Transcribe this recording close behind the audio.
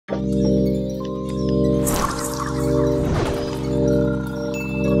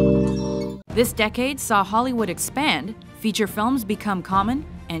This decade saw Hollywood expand, feature films become common,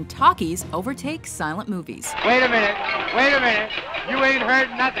 and talkies overtake silent movies. Wait a minute, you ain't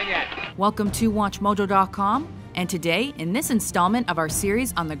heard nothing yet. Welcome to WatchMojo.com, and today, in this installment of our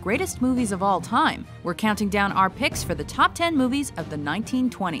series on the greatest movies of all time, we're counting down our picks for the top 10 movies of the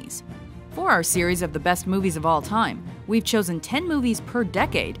 1920s. For our series of the best movies of all time, we've chosen 10 movies per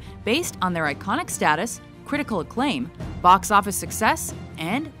decade based on their iconic status, critical acclaim, box office success,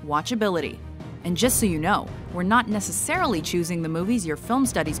 and watchability. And just so you know, we're not necessarily choosing the movies your film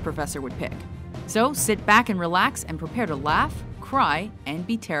studies professor would pick. So sit back and relax and prepare to laugh, cry, and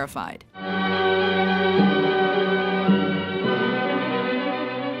be terrified.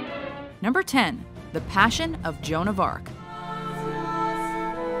 Number 10. The Passion of Joan of Arc.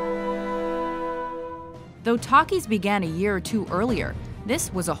 Though talkies began a year or two earlier,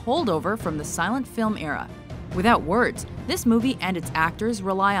 this was a holdover from the silent film era. Without words, this movie and its actors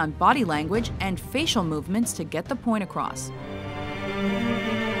rely on body language and facial movements to get the point across.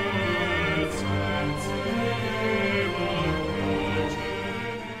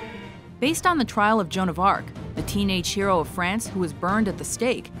 Based on the trial of Joan of Arc, the teenage hero of France who was burned at the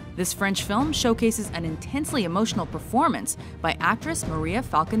stake, this French film showcases an intensely emotional performance by actress Maria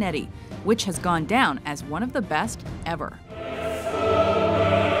Falconetti, which has gone down as one of the best ever.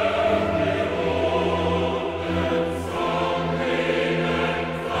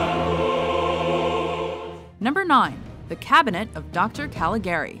 Number 9. The Cabinet of Dr.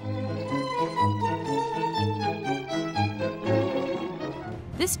 Caligari.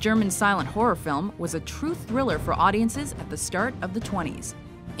 This German silent horror film was a true thriller for audiences at the start of the 20s.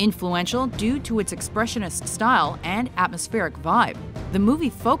 Influential due to its expressionist style and atmospheric vibe, the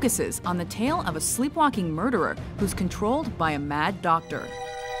movie focuses on the tale of a sleepwalking murderer who's controlled by a mad doctor.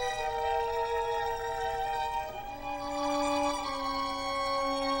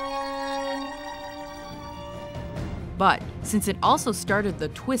 But since it also started the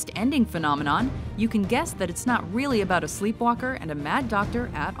twist ending phenomenon, you can guess that it's not really about a sleepwalker and a mad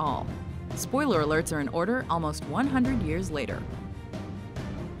doctor at all. Spoiler alerts are in order almost 100 years later.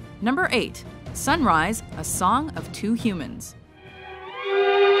 Number 8. Sunrise, A Song of Two Humans.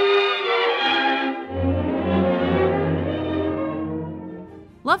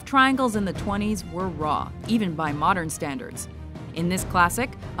 Love triangles in the 20s were raw, even by modern standards. In this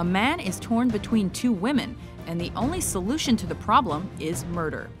classic, a man is torn between two women, and the only solution to the problem is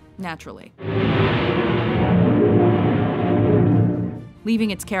murder, naturally.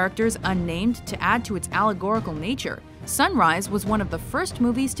 Leaving its characters unnamed to add to its allegorical nature, Sunrise was one of the first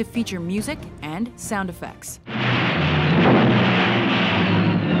movies to feature music and sound effects.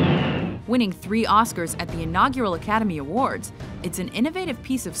 Winning 3 Oscars at the inaugural Academy Awards, it's an innovative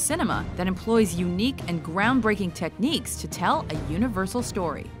piece of cinema that employs unique and groundbreaking techniques to tell a universal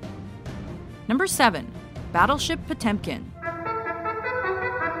story. Number 7. Battleship Potemkin.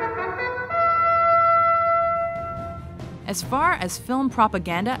 As far as film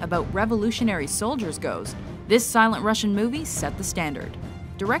propaganda about revolutionary soldiers goes, this silent Russian movie set the standard.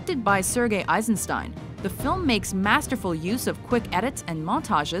 Directed by Sergei Eisenstein, the film makes masterful use of quick edits and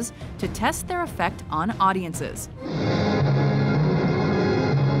montages to test their effect on audiences.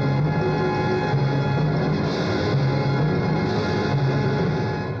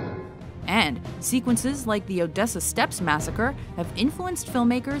 And sequences like the Odessa Steps massacre have influenced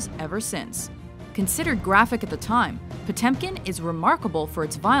filmmakers ever since. Considered graphic at the time, Potemkin is remarkable for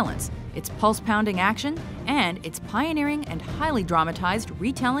its violence, its pulse-pounding action, and its pioneering and highly dramatized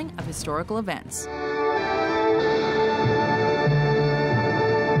retelling of historical events.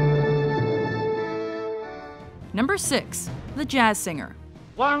 Number 6. The Jazz Singer.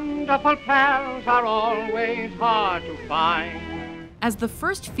 Wonderful pals are always hard to find. As the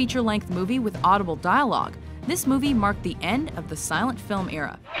first feature-length movie with audible dialogue, this movie marked the end of the silent film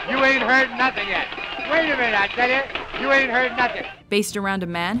era. You ain't heard nothing yet. Wait a minute, I tell you, you ain't heard nothing. Based around a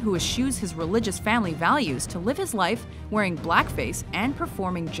man who eschews his religious family values to live his life wearing blackface and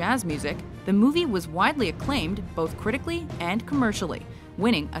performing jazz music, the movie was widely acclaimed both critically and commercially,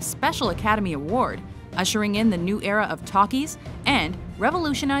 winning a special Academy Award, ushering in the new era of talkies, and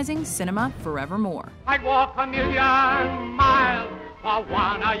revolutionizing cinema forevermore. I'd walk a million miles for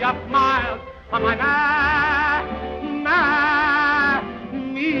one of your smiles on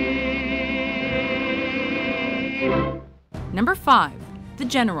me. Number 5. The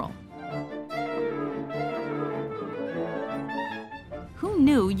General. Who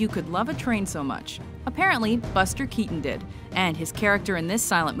knew you could love a train so much? Apparently, Buster Keaton did, and his character in this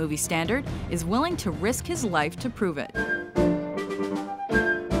silent movie standard is willing to risk his life to prove it.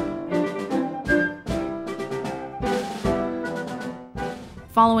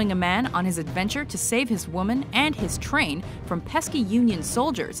 Following a man on his adventure to save his woman and his train from pesky Union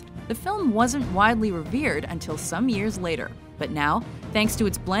soldiers, the film wasn't widely revered until some years later. But now, thanks to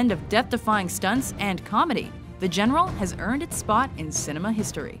its blend of death-defying stunts and comedy, The General has earned its spot in cinema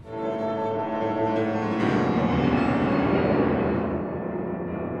history.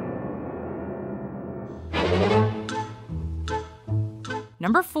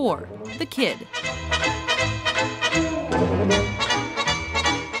 Number 4. The Kid.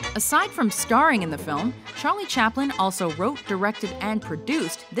 Aside from starring in the film, Charlie Chaplin also wrote, directed, and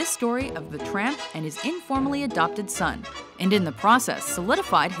produced this story of the tramp and his informally adopted son, and in the process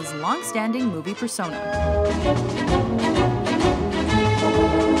solidified his long-standing movie persona.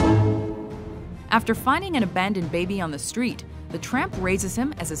 After finding an abandoned baby on the street, the tramp raises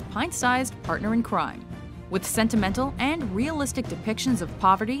him as his pint-sized partner in crime. With sentimental and realistic depictions of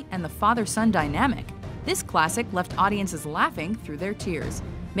poverty and the father-son dynamic, this classic left audiences laughing through their tears,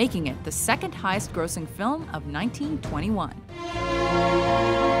 making it the second highest grossing film of 1921.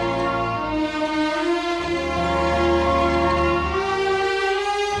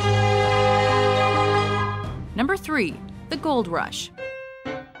 Number 3. The Gold Rush.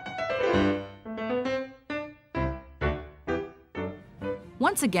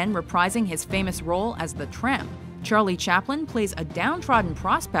 Once again reprising his famous role as the tramp, Charlie Chaplin plays a downtrodden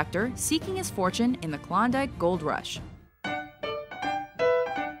prospector seeking his fortune in the Klondike Gold Rush.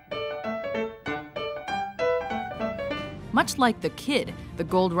 Much like The Kid, The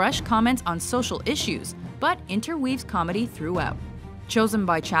Gold Rush comments on social issues, but interweaves comedy throughout. Chosen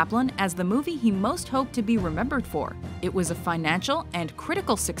by Chaplin as the movie he most hoped to be remembered for, it was a financial and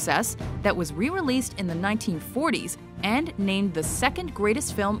critical success that was re-released in the 1940s and named the second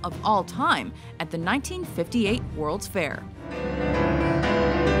greatest film of all time at the 1958 World's Fair.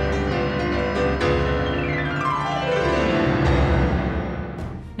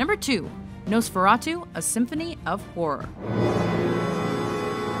 Number 2. Nosferatu, A Symphony of Horror.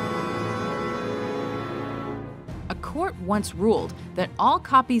 A court once ruled that all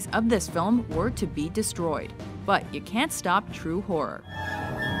copies of this film were to be destroyed, but you can't stop true horror.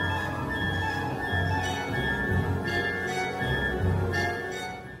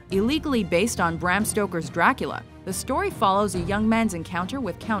 Illegally based on Bram Stoker's Dracula, the story follows a young man's encounter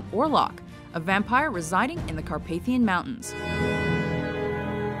with Count Orlok, a vampire residing in the Carpathian Mountains.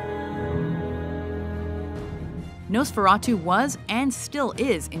 Nosferatu was, and still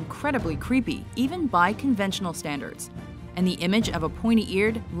is, incredibly creepy, even by conventional standards. And the image of a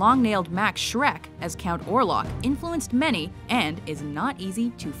pointy-eared, long-nailed Max Schreck as Count Orlok influenced many and is not easy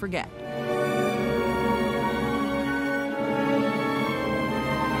to forget.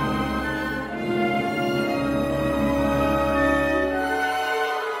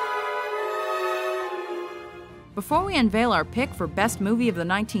 Before we unveil our pick for Best Movie of the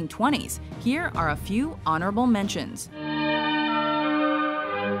 1920s, here are a few honorable mentions.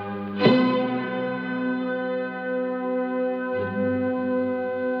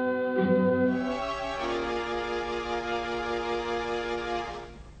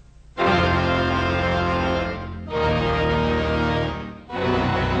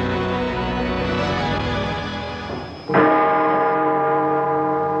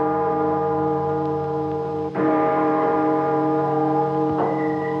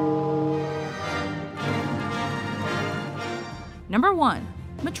 Number 1.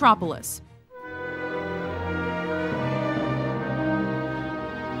 Metropolis.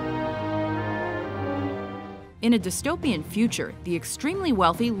 In a dystopian future, the extremely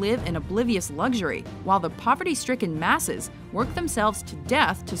wealthy live in oblivious luxury, while the poverty-stricken masses work themselves to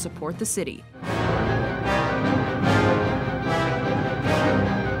death to support the city.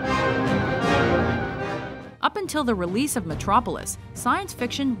 Up until the release of Metropolis, science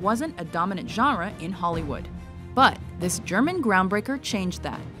fiction wasn't a dominant genre in Hollywood. But this German groundbreaker changed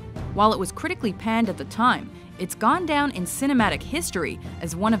that. While it was critically panned at the time, it's gone down in cinematic history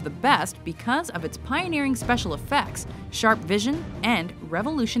as one of the best because of its pioneering special effects, sharp vision, and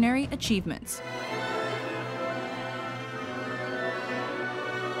revolutionary achievements.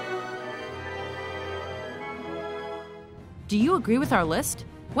 Do you agree with our list?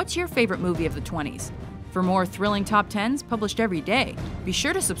 What's your favorite movie of the 20s? For more thrilling top 10s published every day, be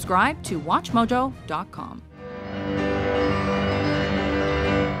sure to subscribe to WatchMojo.com.